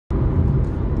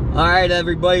Alright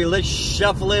everybody, let's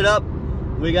shuffle it up.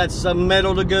 We got some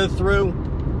metal to go through.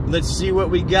 Let's see what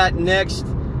we got next.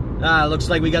 Looks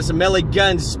like we got some LA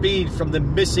Guns, Speed from The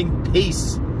Missing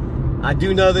Piece. I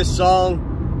do know this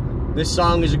song. This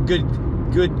song is a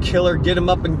good killer, get 'em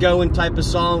up and going type of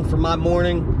song for my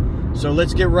morning. So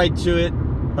let's get right to it.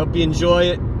 Hope you enjoy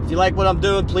it. If you like what I'm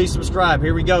doing, please subscribe.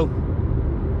 Here we go.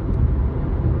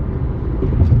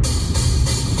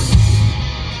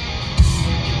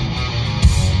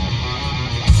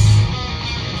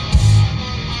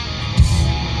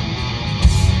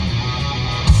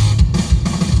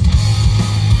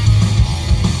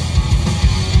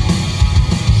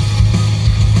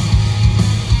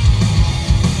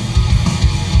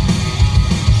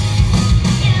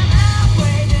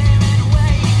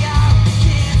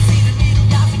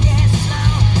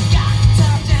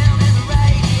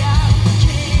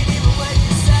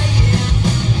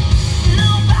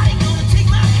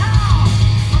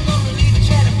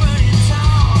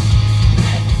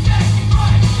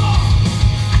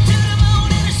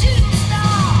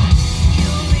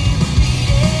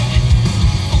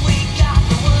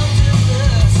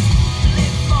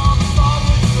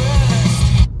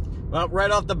 Well,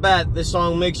 right off the bat, this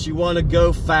song makes you want to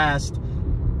go fast.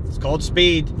 It's called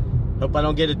Speed. Hope I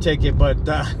don't get a ticket, but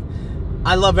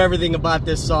I love everything about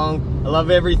this song. I love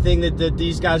everything that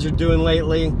these guys are doing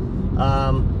lately.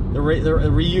 The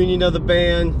reunion of the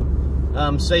band.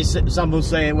 Some will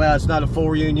say, well, it's not a full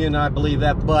reunion. I believe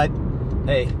that, but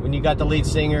hey, when you got the lead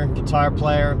singer, guitar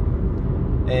player,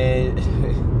 and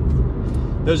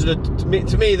those are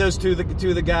to me, those two of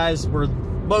the guys were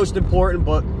most important.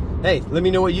 But hey, let me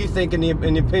know what you think in the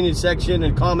opinion section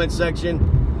and comment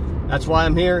section. That's why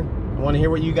I'm here. I want to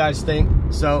hear what you guys think.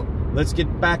 So let's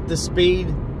get back to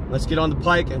Speed. Let's get on the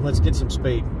pike and let's get some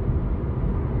speed.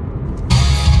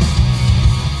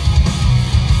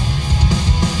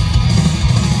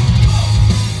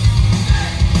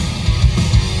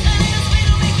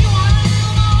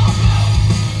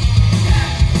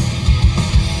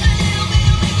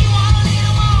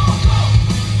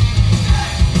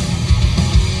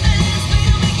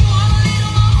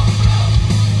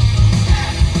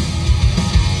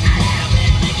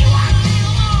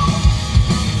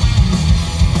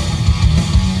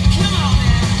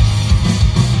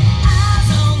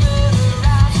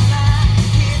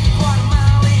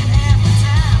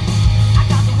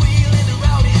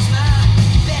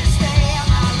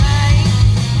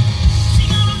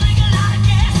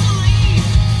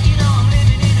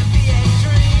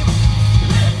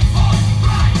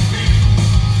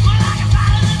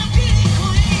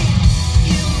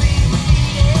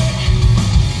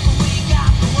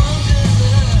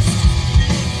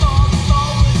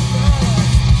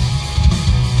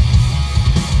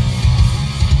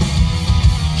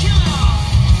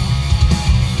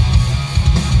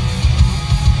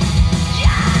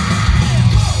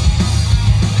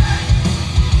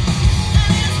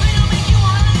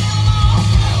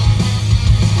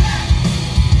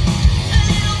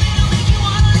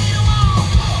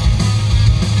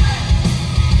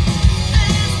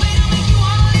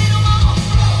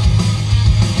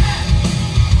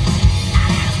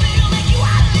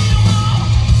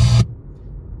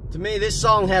 To me, this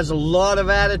song has a lot of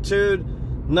attitude,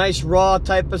 nice raw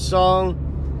type of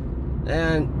song,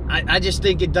 and I just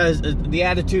think it does. The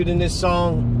attitude in this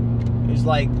song is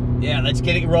like, yeah, let's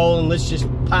get it rolling, let's just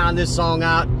pound this song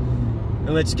out,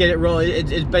 and let's get it rolling.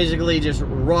 It's basically just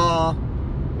raw,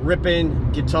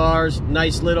 ripping guitars,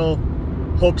 nice little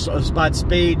hooks about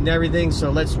speed and everything,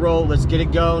 so let's roll, let's get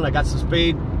it going. I got some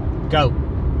speed, go.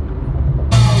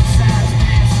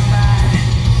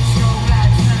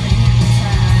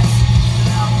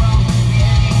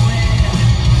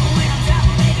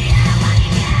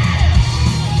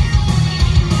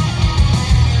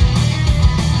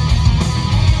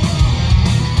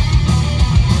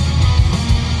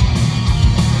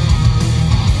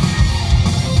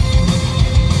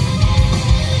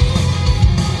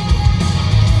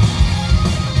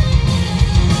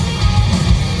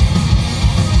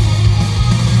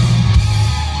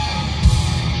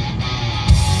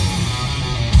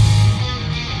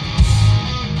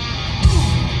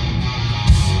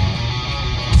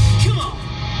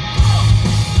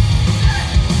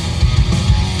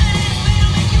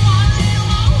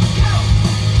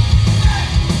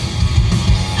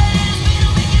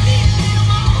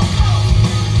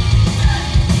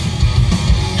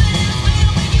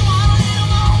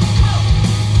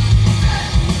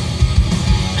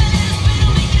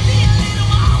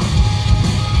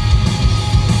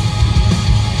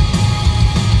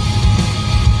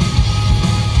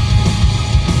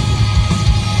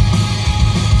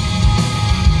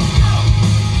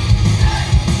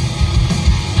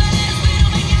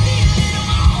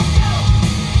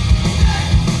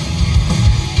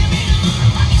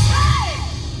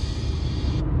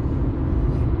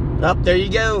 Up there you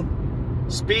go.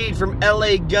 Speed from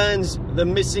LA Guns, The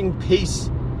Missing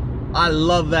Piece. I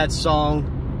love that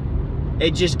song.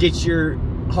 It just gets your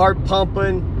heart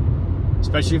pumping,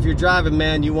 especially if you're driving,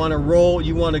 man. You want to roll,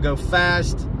 you want to go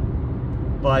fast.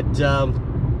 But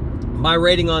my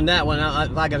rating on that one,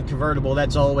 I got a convertible,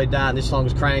 that's all the way down. This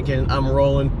song's cranking, I'm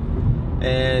rolling,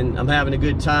 and I'm having a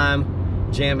good time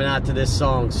jamming out to this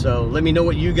song. So let me know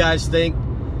what you guys think.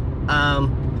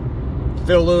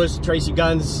 Phil Lewis, Tracy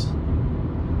Guns,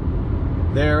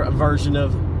 their version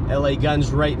of LA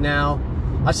Guns right now.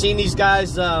 I've seen these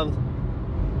guys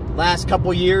last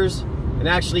couple years, and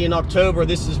actually in October,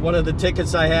 this is one of the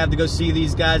tickets I have to go see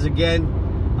these guys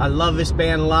again. I love this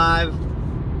band live.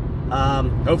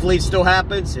 Hopefully it still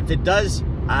happens. If it does,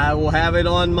 I will have it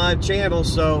on my channel,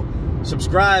 so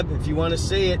subscribe if you want to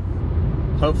see it.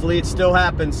 Hopefully it still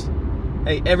happens.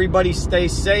 Hey, everybody stay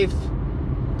safe.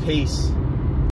 Peace.